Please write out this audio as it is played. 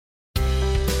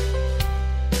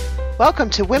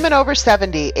Welcome to Women Over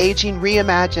 70, Aging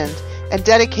Reimagined, and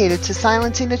dedicated to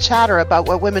silencing the chatter about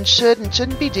what women should and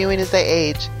shouldn't be doing as they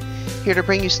age. Here to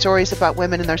bring you stories about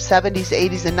women in their 70s,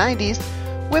 80s, and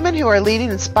 90s, women who are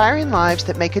leading inspiring lives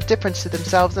that make a difference to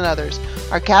themselves and others,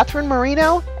 are Catherine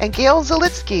Marino and Gail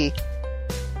Zalitsky.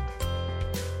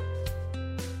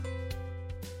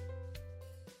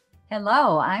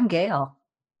 Hello, I'm Gail.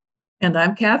 And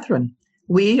I'm Catherine.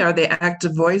 We are the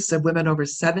active voice of Women Over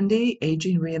 70,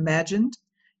 Aging Reimagined,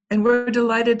 and we're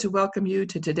delighted to welcome you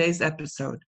to today's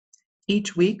episode.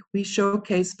 Each week, we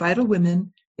showcase vital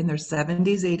women in their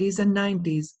 70s, 80s, and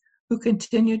 90s who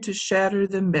continue to shatter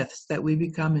the myths that we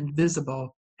become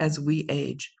invisible as we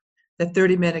age. The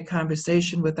 30-minute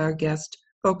conversation with our guest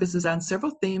focuses on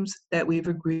several themes that we've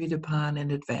agreed upon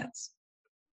in advance.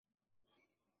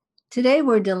 Today,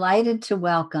 we're delighted to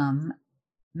welcome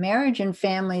marriage and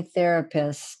family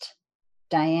therapist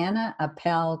Diana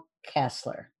Appel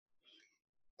Kassler.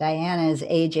 Diana is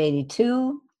age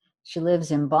 82. She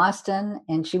lives in Boston,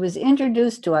 and she was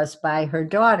introduced to us by her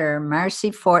daughter,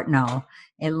 Marcy Fortno,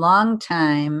 a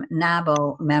longtime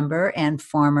NABO member and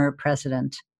former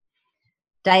president.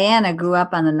 Diana grew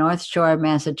up on the North Shore of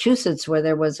Massachusetts, where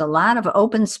there was a lot of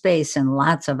open space and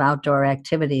lots of outdoor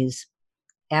activities.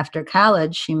 After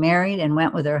college, she married and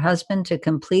went with her husband to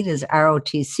complete his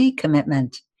ROTC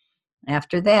commitment.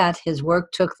 After that, his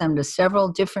work took them to several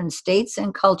different states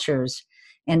and cultures,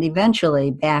 and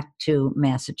eventually back to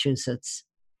Massachusetts.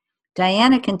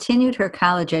 Diana continued her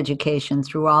college education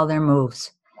through all their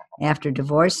moves. After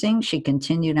divorcing, she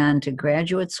continued on to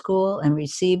graduate school and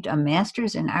received a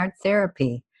master's in art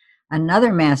therapy,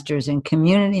 another master's in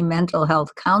community mental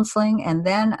health counseling, and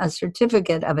then a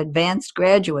certificate of advanced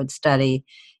graduate study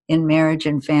in marriage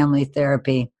and family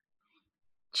therapy.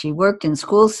 She worked in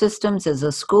school systems as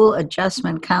a school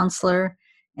adjustment counselor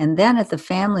and then at the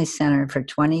Family Center for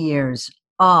 20 years,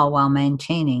 all while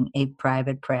maintaining a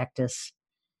private practice.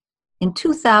 In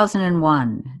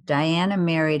 2001, Diana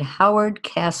married Howard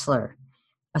Kassler,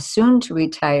 a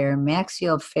soon-to-retire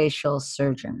maxillofacial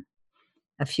surgeon.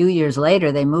 A few years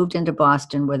later, they moved into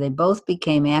Boston, where they both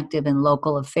became active in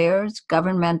local affairs,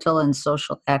 governmental, and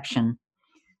social action.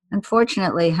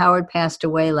 Unfortunately, Howard passed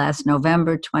away last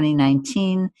November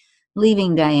 2019,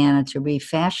 leaving Diana to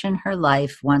refashion her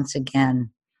life once again.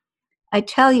 I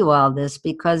tell you all this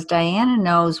because Diana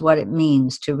knows what it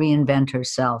means to reinvent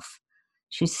herself.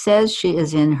 She says she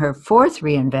is in her fourth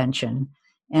reinvention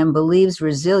and believes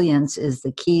resilience is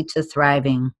the key to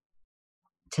thriving.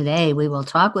 Today, we will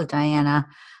talk with Diana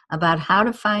about how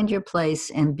to find your place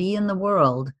and be in the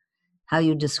world, how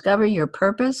you discover your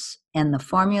purpose, and the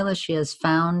formula she has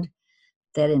found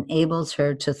that enables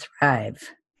her to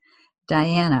thrive.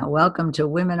 Diana, welcome to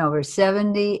Women Over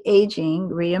 70, Aging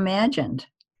Reimagined.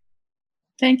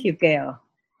 Thank you, Gail.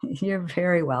 You're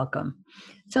very welcome.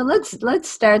 So let's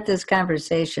start this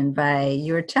conversation by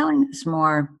you're telling us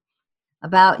more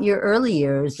about your early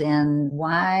years and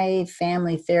why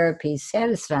family therapy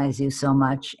satisfies you so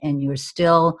much, and you're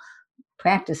still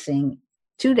practicing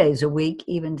 2 days a week,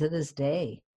 even to this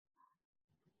day.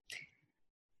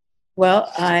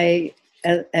 Well,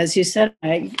 as you said,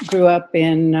 I grew up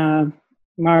in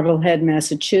Marblehead,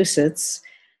 Massachusetts,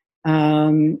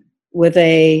 with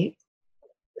a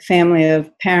family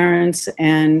of parents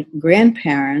and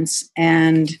grandparents,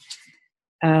 and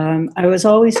I was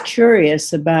always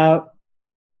curious about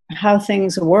how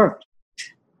things worked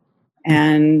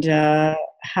and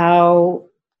how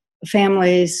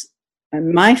families,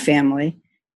 my family,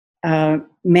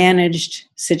 managed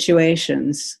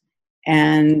situations.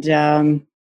 And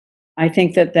I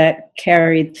think that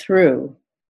carried through.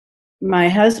 My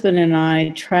husband and I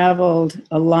traveled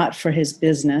a lot for his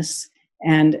business.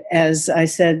 And as I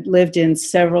said, lived in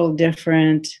several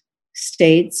different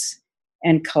states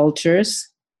and cultures.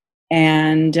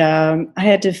 And I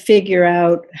had to figure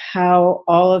out how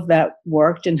all of that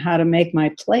worked and how to make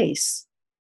my place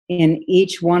in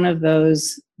each one of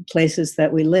those places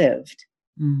that we lived.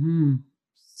 Mm-hmm.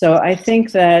 So I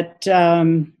think that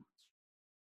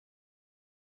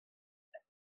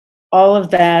all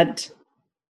of that,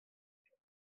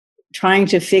 trying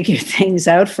to figure things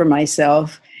out for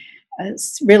myself,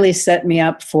 really set me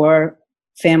up for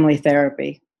family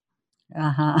therapy.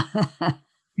 Uh-huh.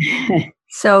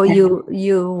 So you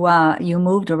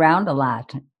moved around a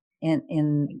lot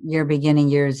in your beginning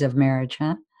years of marriage,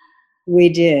 huh? We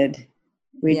did.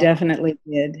 We definitely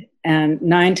did. And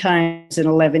 9 times in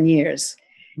 11 years.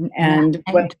 And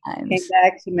when I came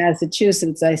back to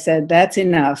Massachusetts, I said, that's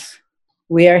enough.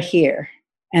 We are here.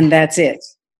 And that's it.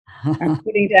 I'm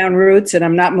putting down roots and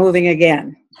I'm not moving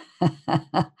again.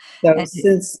 So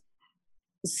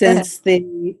since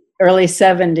the early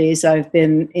 70s, I've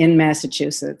been in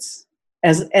Massachusetts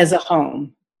as a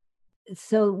home.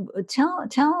 So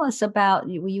tell us about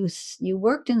you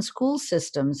worked in school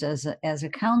systems as a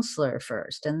counselor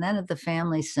first, and then at the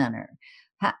family center.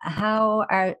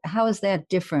 How is that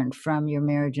different from your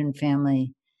marriage and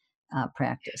family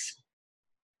practice?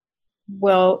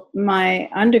 Well, my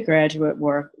undergraduate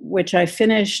work, which I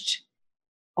finished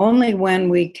only when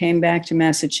we came back to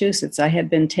Massachusetts, I had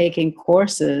been taking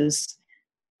courses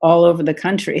all over the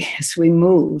country as we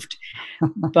moved.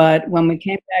 But when we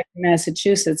came back to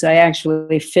Massachusetts, I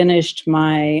actually finished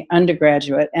my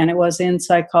undergraduate, and it was in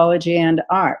psychology and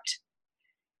art.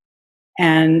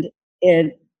 And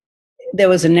there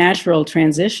was a natural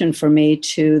transition for me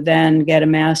to then get a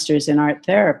master's in art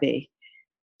therapy.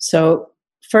 So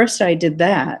first I did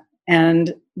that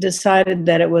and decided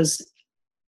that it was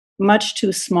much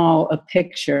too small a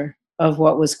picture of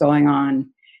what was going on,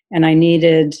 and I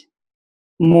needed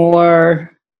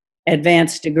more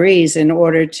advanced degrees in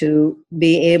order to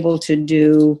be able to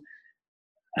do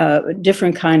a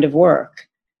different kind of work.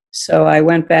 So I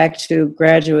went back to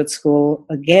graduate school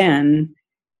again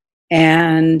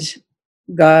and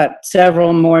got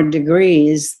several more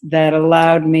degrees that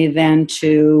allowed me then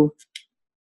to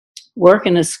work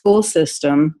in a school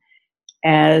system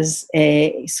as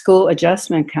a school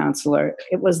adjustment counselor.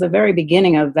 It was the very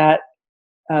beginning of that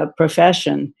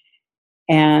profession,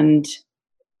 and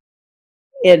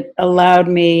it allowed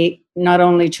me not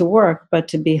only to work, but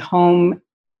to be home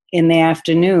in the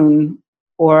afternoon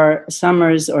or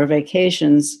summers or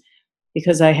vacations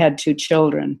because I had 2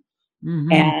 children.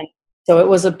 Mm-hmm. And so it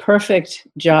was a perfect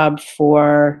job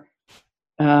for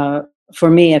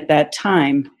me at that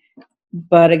time.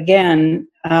 But again,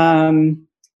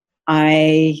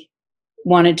 I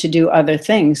wanted to do other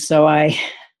things. So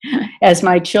as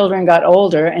my children got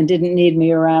older and didn't need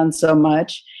me around so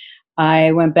much,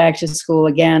 I went back to school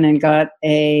again and got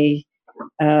a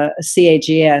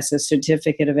CAGS, a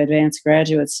Certificate of Advanced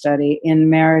Graduate Study in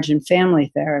Marriage and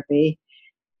Family Therapy,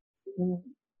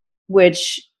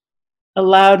 which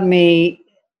allowed me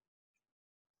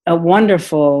a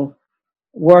wonderful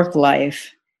work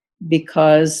life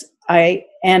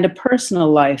and a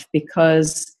personal life,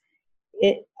 because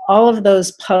all of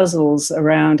those puzzles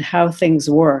around how things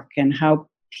work and how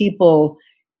people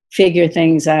figure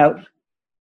things out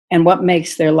and what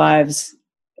makes their lives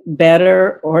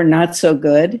better or not so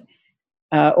good,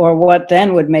 or what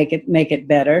then would make it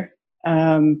better,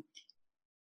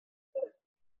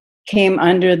 came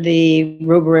under the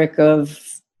rubric of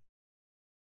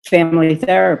family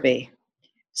therapy.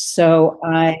 So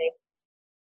I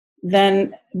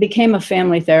then became a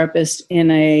family therapist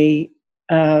in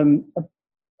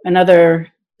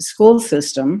another school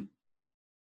system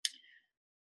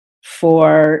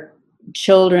for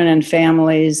children and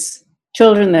families,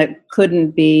 children that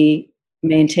couldn't be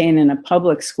maintained in a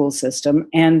public school system,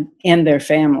 and their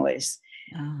families.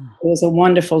 Oh. It was a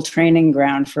wonderful training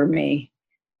ground for me.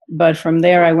 But from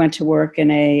there, I went to work in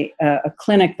a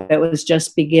clinic that was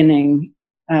just beginning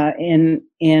in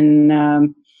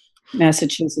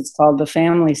Massachusetts called the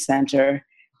Family Center.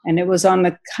 And it was on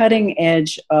the cutting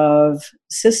edge of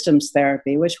systems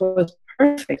therapy, which was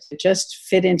perfect. It just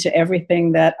fit into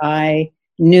everything that I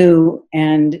knew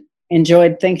and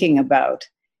enjoyed thinking about.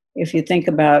 If you think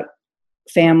about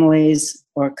families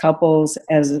or couples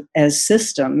as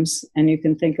systems, and you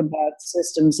can think about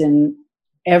systems in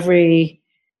every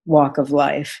walk of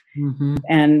life. Mm-hmm.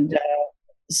 And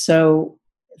so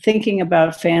thinking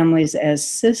about families as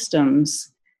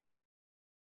systems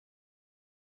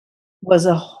was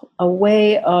a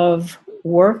way of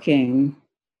working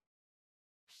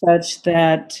such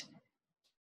that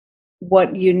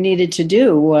what you needed to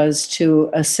do was to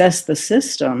assess the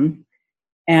system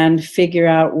and figure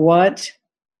out what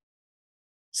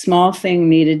small thing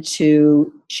needed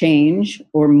to change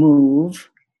or move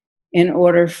in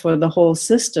order for the whole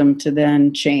system to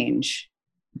then change.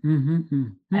 Mm-hmm.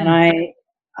 Mm-hmm. And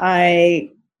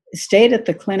I stayed at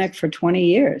the clinic for 20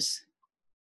 years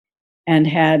and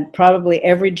had probably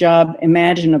every job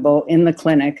imaginable in the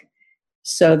clinic,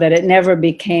 so that it never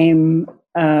became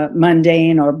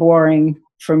mundane or boring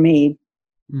for me.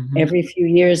 Mm-hmm. Every few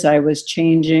years I was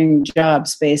changing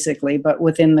jobs, basically, but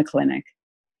within the clinic.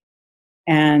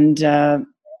 And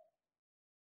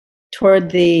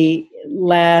toward the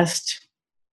last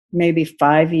maybe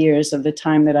 5 years of the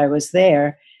time that I was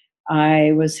there,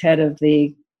 I was head of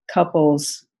the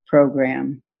couples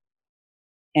program.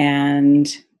 And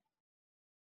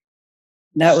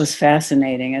that was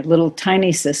fascinating, a little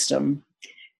tiny system.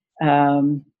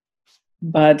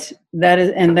 But that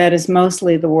is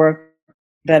mostly the work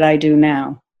that I do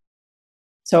now.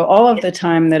 So all of the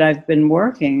time that I've been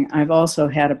working, I've also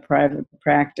had a private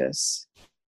practice.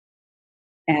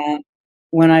 And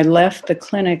when I left the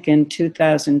clinic in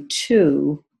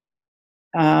 2002,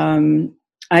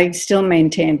 I still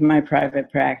maintained my private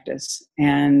practice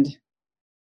and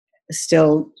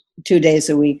still 2 days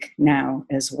a week now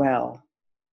as well.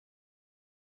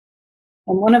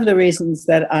 And one of the reasons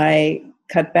that I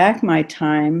cut back my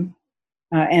time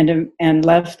and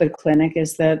left the clinic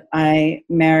is that I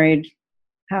married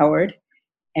Howard,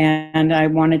 and I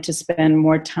wanted to spend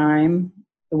more time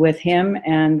with him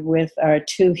and with our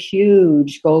 2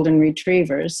 huge golden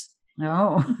retrievers.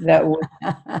 Oh, That were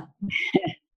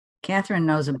Catherine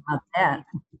knows about that.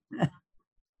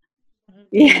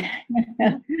 yeah.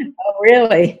 Oh,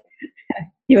 really?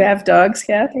 You have dogs,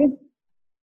 Catherine?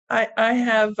 I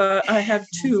have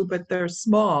 2, but they're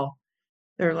small.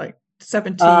 They're like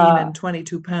 17 and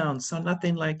 22 pounds, so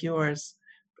nothing like yours.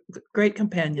 Great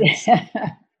companions.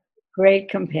 Great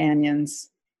companions.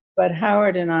 But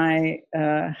Howard and I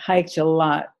hiked a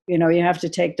lot. You know, you have to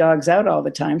take dogs out all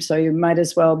the time, so you might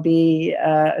as well be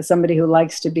somebody who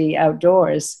likes to be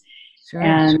outdoors. Sure.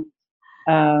 And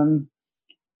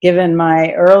given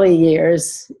my early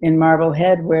years in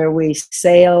Marblehead, where we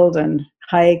sailed and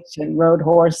hiked and rode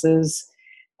horses,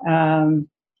 and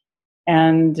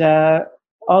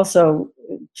also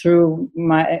through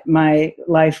my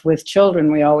life with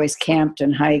children, we always camped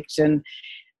and hiked. And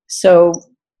so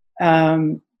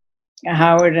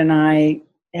Howard and I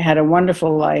had a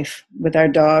wonderful life with our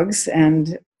dogs.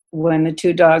 And when the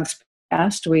 2 dogs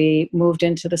passed, we moved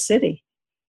into the city,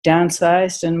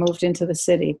 downsized and moved into the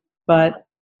city. But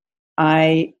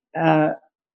I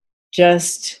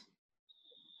just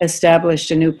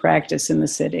established a new practice in the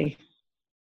city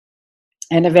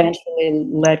and eventually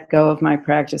let go of my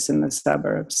practice in the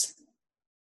suburbs.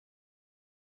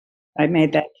 I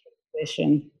made that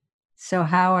transition. So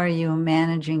how are you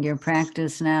managing your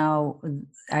practice now?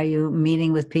 Are you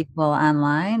meeting with people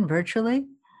online, virtually?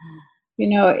 You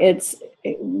know,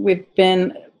 we've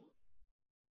been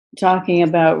talking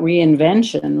about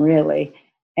reinvention, really.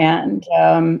 And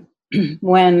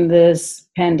when this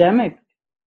pandemic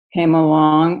came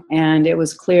along and it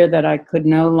was clear that I could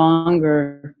no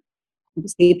longer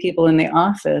see people in the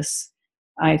office,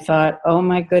 I thought, oh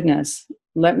my goodness,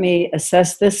 let me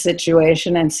assess this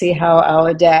situation and see how I'll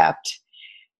adapt.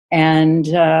 And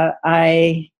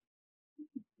I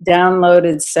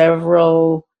downloaded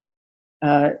several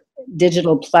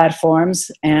digital platforms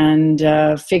and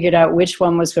figured out which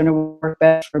one was going to work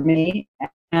best for me.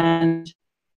 And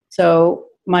so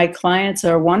my clients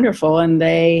are wonderful, and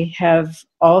they have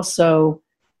also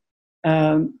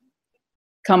come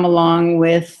along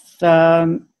with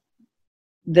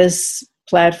this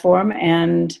platform,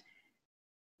 and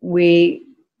we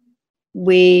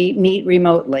meet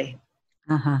remotely.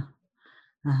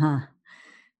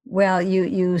 Well,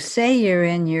 you say you're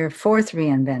in your 4th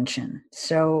reinvention.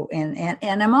 So,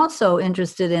 and I'm also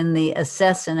interested in the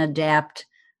assess and adapt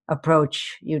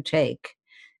approach you take.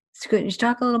 So could you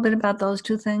talk a little bit about those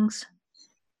 2 things?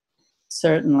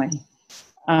 Certainly.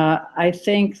 I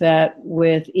think that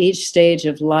with each stage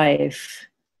of life,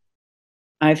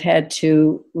 I've had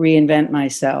to reinvent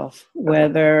myself,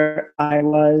 whether I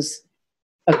was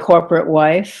a corporate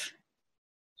wife,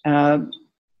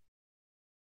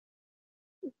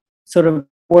 sort of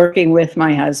working with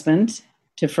my husband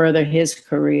to further his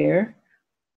career,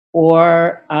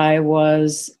 or I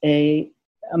was a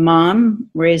mom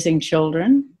raising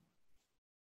children,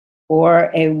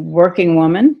 or a working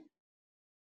woman.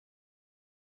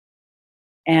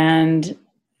 And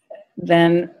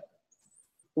then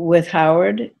with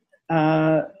Howard,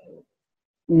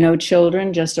 no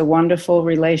children, just a wonderful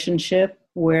relationship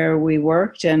where we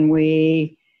worked and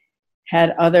we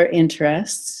had other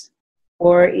interests.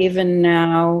 Or even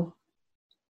now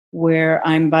where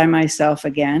I'm by myself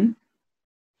again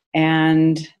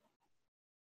and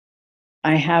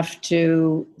I have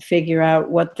to figure out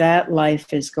what that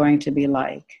life is going to be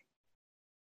like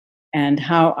and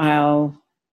how I'll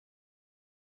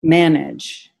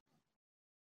manage.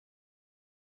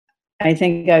 I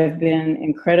think I've been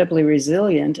incredibly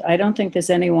resilient. I don't think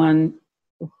there's anyone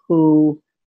who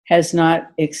has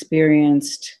not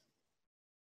experienced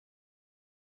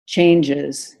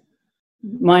changes,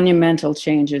 monumental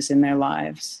changes in their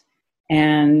lives,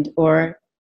 and or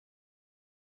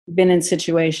been in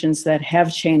situations that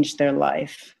have changed their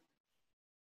life.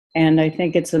 And I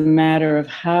think it's a matter of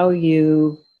how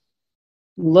you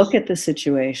look at the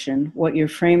situation, what your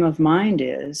frame of mind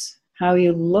is, how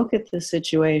you look at the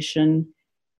situation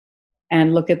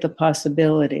and look at the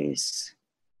possibilities.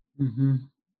 Mm-hmm.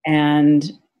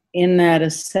 And in that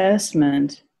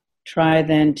assessment, try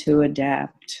then to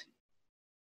adapt.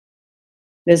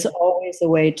 There's always a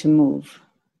way to move.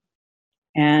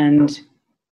 And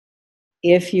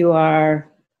if you are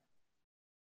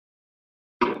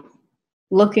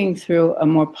looking through a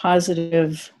more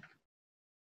positive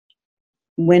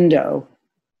window,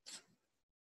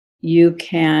 you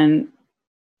can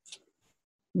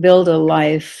build a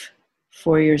life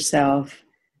for yourself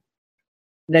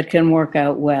that can work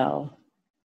out well.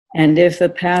 And if the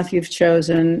path you've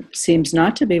chosen seems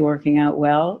not to be working out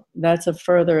well, that's a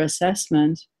further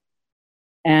assessment,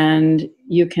 and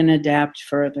you can adapt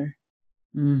further.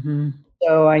 Mm-hmm.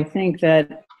 So I think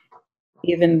that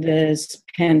even this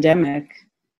pandemic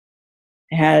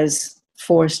has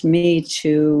forced me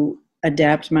to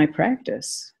adapt my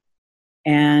practice.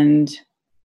 And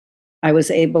I was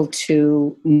able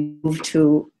to move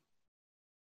to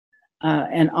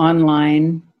an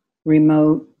online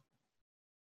remote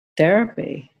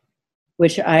therapy,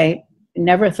 which I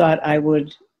never thought I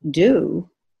would do.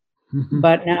 Mm-hmm.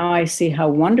 But now I see how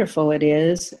wonderful it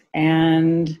is.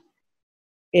 And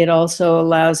it also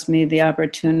allows me the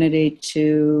opportunity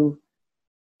to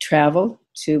travel,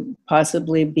 to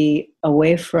possibly be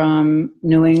away from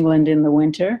New England in the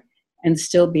winter and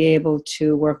still be able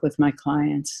to work with my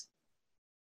clients.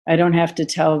 I don't have to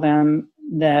tell them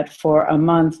that for a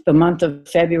month, the month of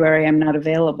February, I'm not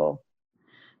available.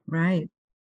 Right.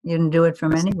 You can do it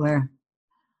from anywhere.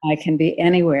 I can be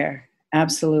anywhere,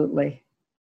 absolutely.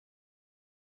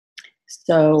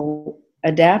 So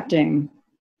adapting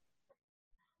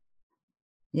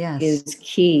Yes. is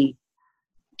key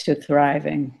to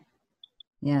thriving.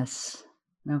 Yes.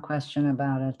 No question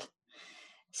about it.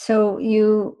 So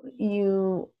you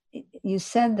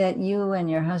said that you and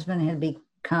your husband had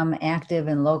become active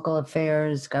in local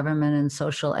affairs, government, and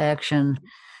social action.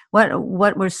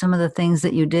 What were some of the things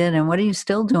that you did, and what are you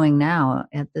still doing now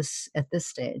at this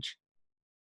stage?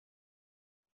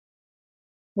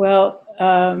 Well,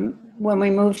 when we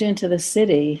moved into the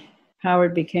city,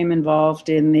 Howard became involved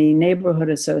in the neighborhood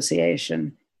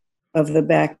association of the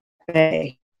Back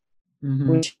Bay,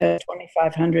 Mm-hmm. which had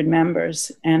 2,500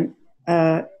 members. And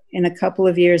in a couple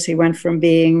of years, he went from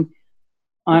being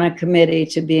on a committee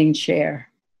to being chair.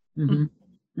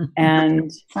 Mm-hmm.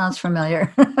 And sounds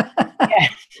familiar.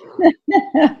 yes.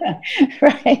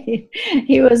 Right.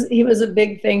 He was a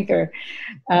big thinker.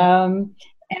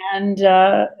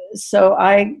 So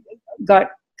I got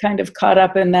kind of caught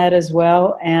up in that as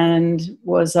well and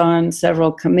was on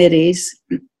several committees.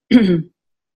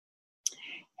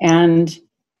 And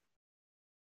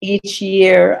each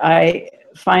year I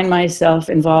find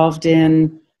myself involved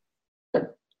in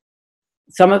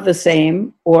some of the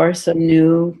same or some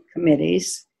new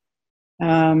committees,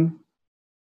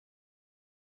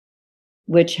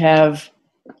 which have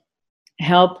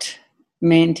helped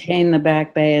maintain the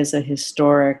Back Bay as a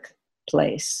historic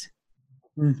place.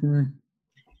 Mm-hmm.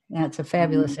 Yeah, it's a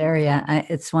fabulous area.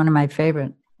 It's one of my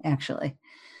favorite, actually.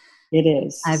 It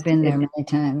is. I've been there many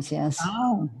times, yes.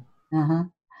 Oh. Uh-huh.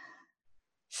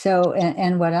 So,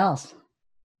 and what else?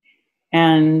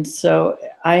 And so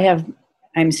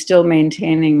I'm still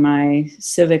maintaining my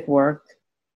civic work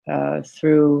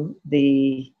through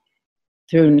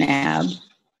NAB.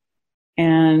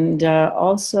 And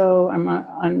also I'm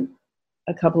on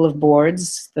a couple of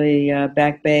boards, the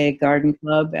Back Bay Garden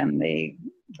Club and the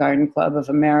Garden Club of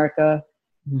America.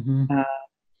 Mm-hmm.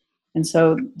 And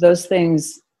so those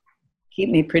things keep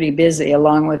me pretty busy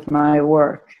along with my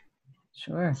work.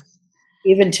 Sure.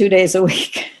 Even 2 days a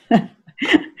week.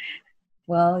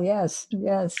 Well, yes.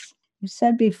 You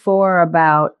said before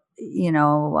about,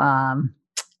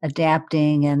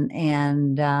 adapting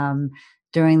and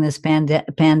during this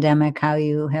pandemic, how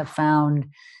you have found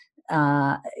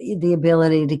the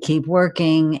ability to keep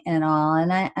working and all.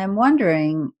 And I'm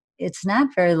wondering, it's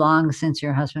not very long since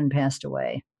your husband passed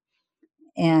away.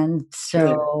 And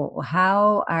so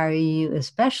how are you,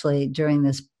 especially during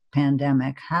this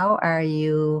pandemic, how are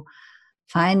you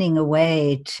finding a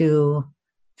way to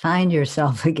find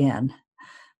yourself again?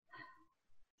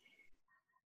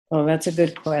 Well, that's a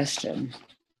good question.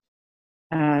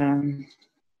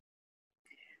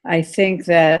 I think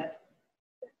that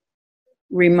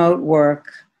remote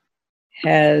work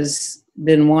has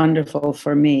been wonderful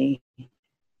for me.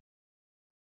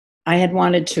 I had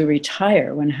wanted to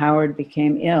retire when Howard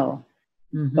became ill,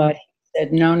 Mm-hmm. but he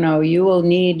said, no, you will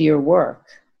need your work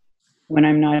when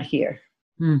I'm not here.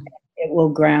 Mm-hmm. It will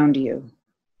ground you.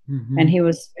 Mm-hmm. And he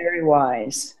was very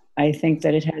wise. I think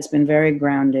that it has been very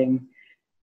grounding.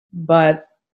 But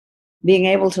being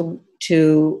able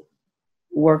to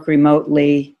work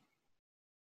remotely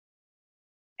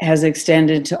has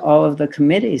extended to all of the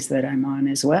committees that I'm on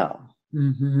as well.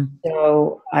 Mm-hmm.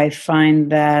 So I find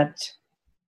that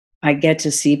I get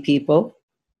to see people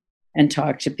and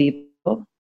talk to people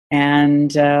and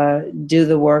do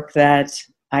the work that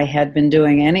I had been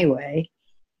doing anyway.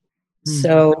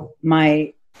 So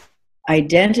my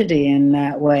identity in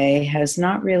that way has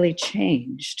not really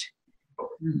changed.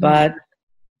 But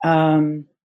my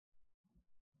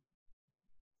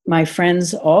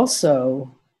friends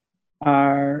also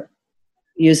are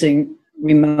using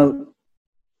remote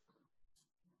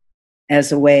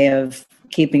as a way of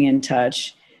keeping in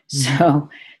touch. So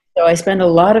I spend a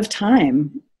lot of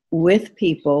time with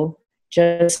people,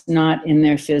 just not in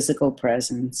their physical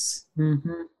presence.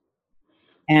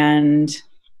 And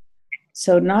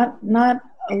so not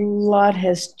a lot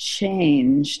has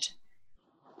changed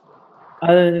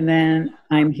other than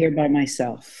I'm here by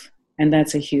myself. And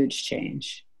that's a huge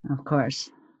change. Of course.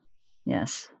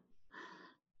 Yes.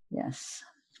 Yes.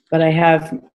 But I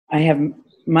have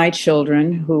my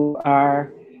children who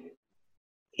are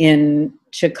in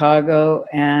Chicago,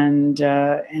 and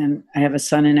I have a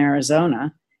son in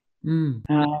Arizona.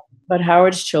 But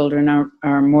Howard's children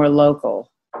are more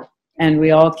local, and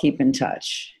we all keep in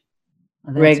touch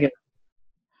regularly.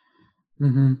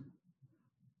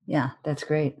 Yeah, that's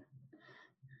great.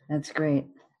 That's great.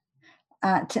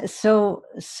 So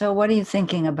what are you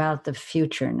thinking about the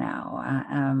future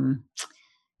now?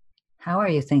 How are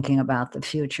you thinking about the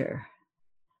future?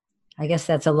 I guess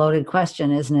that's a loaded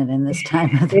question, isn't it, in this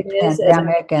time of the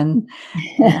pandemic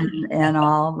and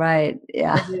all, right?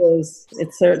 Yeah. It is.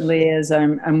 It certainly is.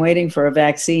 I'm waiting for a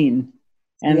vaccine,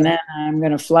 and then I'm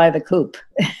going to fly the coop.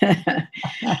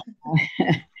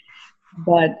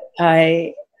 But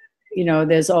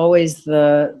there's always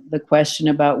the question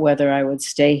about whether I would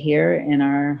stay here in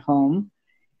our home.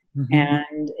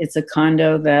 And it's a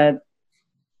condo that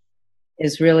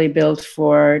is really built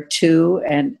for two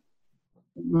and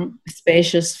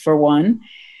spacious for one.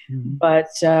 But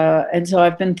and so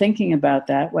I've been thinking about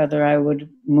that, whether I would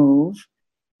move.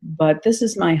 But this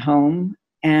is my home,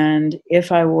 and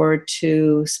if I were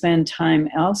to spend time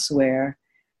elsewhere,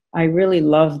 I really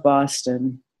love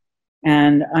Boston,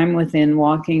 and I'm within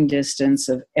walking distance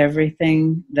of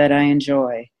everything that I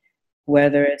enjoy,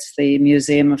 whether it's the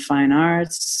Museum of Fine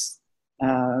Arts,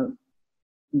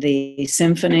 the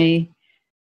Symphony,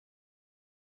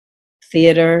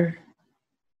 theater,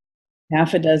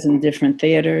 half a dozen different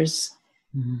theaters,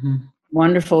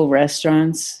 wonderful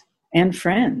restaurants, and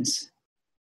friends.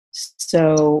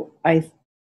 So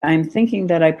I'm thinking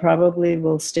that I probably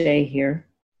will stay here.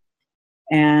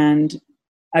 And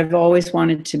I've always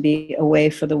wanted to be away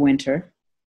for the winter.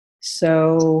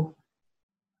 So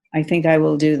I think I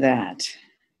will do that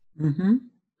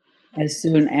as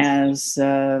soon as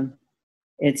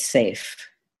it's safe.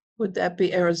 Would that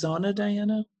be Arizona,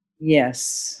 Diana?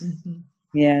 Yes.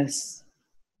 Yes.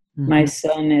 My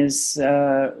son is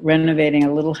renovating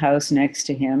a little house next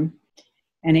to him,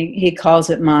 and he calls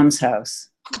it Mom's house.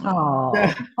 Oh,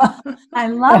 I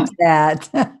love that.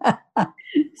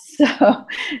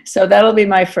 So that'll be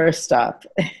my first stop.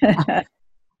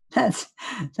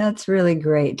 That's really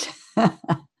great.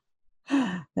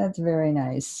 That's very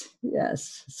nice.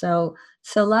 Yes. So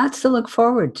lots to look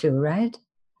forward to, right?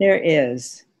 There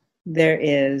is.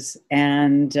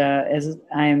 And as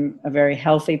I'm a very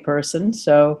healthy person,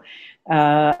 so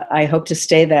I hope to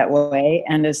stay that way.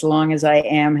 And as long as I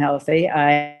am healthy,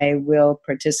 I will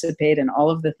participate in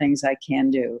all of the things I can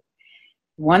do.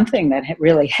 One thing that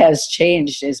really has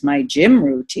changed is my gym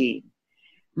routine.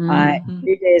 I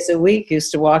 3 days a week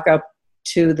used to walk up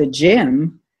to the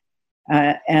gym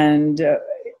and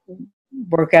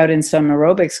work out in some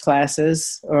aerobics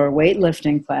classes or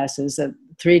weightlifting classes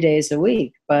 3 days a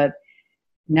week. But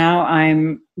now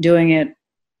I'm doing it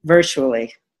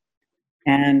virtually.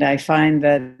 And I find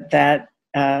that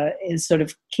is sort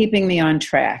of keeping me on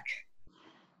track.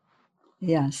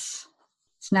 Yes.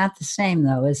 It's not the same,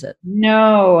 though, is it?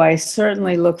 No, I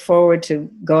certainly look forward to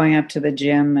going up to the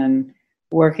gym and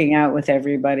working out with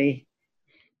everybody.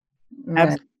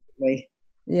 Right. Absolutely.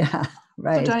 Yeah,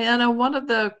 right. So Diana, one of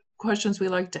the questions we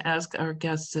like to ask our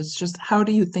guests is just, how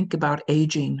do you think about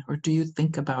aging, or do you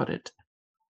think about it?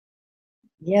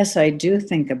 Yes, I do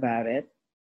think about it.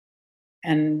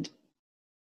 And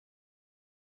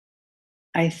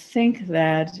I think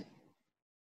that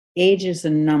age is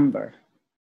a number.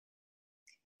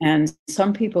 And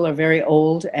some people are very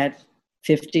old at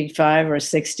 55 or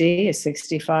 60 or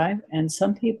 65, and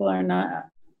some people are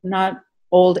not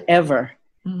old ever.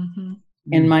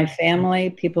 In my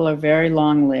family, people are very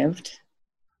long-lived,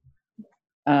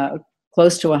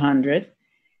 close to 100,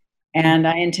 and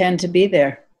I intend to be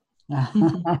there.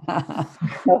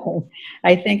 So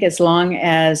I think as long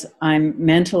as I'm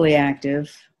mentally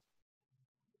active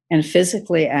and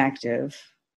physically active,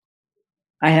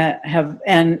 I have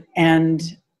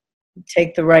and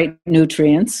take the right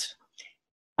nutrients,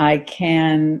 I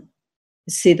can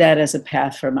see that as a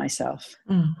path for myself.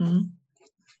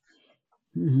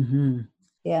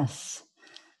 Yes,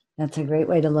 that's a great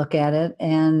way to look at it.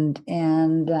 And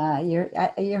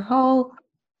your whole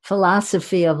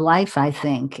philosophy of life, I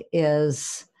think,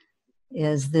 is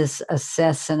this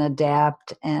assess and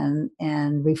adapt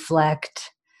and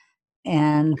reflect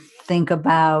and think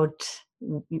about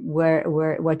where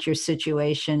what your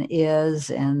situation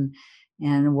is and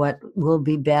what will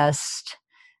be best.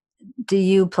 Do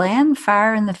you plan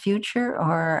far in the future,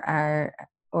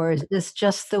 or is this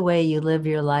just the way you live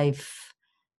your life?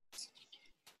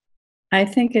 I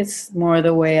think it's more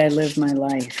the way I live my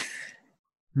life.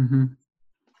 Yeah.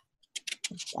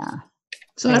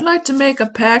 So I'd like to make a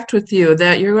pact with you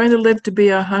that you're going to live to be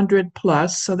 100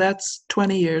 plus. So that's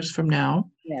 20 years from now.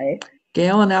 Right.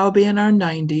 Gail and I'll be in our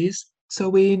 90s. So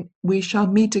we shall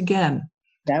meet again.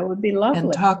 That would be lovely.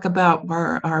 And talk about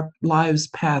where our lives'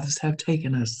 paths have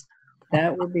taken us.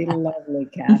 That would be lovely,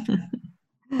 Catherine.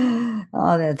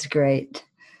 Oh, that's great.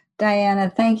 Diana,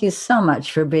 thank you so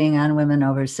much for being on Women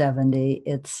Over 70.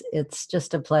 It's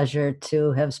just a pleasure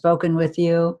to have spoken with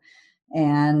you.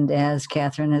 And as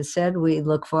Catherine has said, we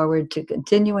look forward to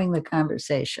continuing the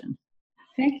conversation.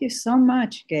 Thank you so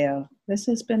much, Gail. This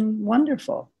has been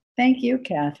wonderful. Thank you,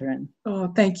 Catherine. Oh,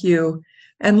 thank you.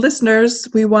 And listeners,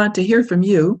 we want to hear from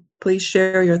you. Please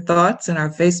share your thoughts in our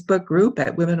Facebook group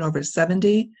at Women Over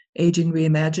 70, Aging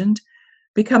Reimagined.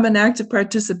 Become an active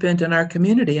participant in our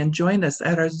community and join us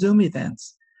at our Zoom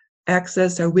events.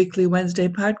 Access our weekly Wednesday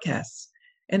podcasts.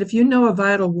 And if you know a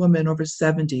vital woman over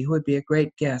 70 who would be a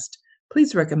great guest,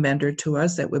 please recommend her to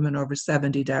us at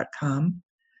womenover70.com.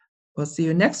 We'll see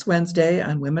you next Wednesday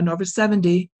on Women Over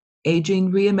 70,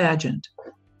 Aging Reimagined.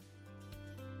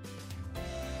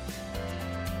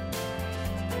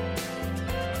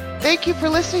 Thank you for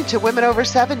listening to Women Over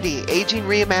 70, Aging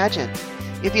Reimagined.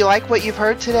 If you like what you've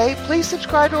heard today, please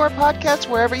subscribe to our podcast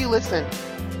wherever you listen.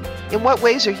 In what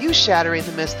ways are you shattering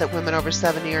the myth that women over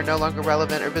 70 are no longer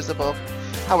relevant or visible?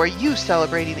 How are you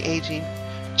celebrating aging?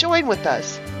 Join with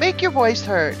us. Make your voice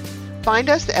heard. Find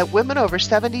us at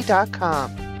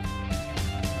womenover70.com.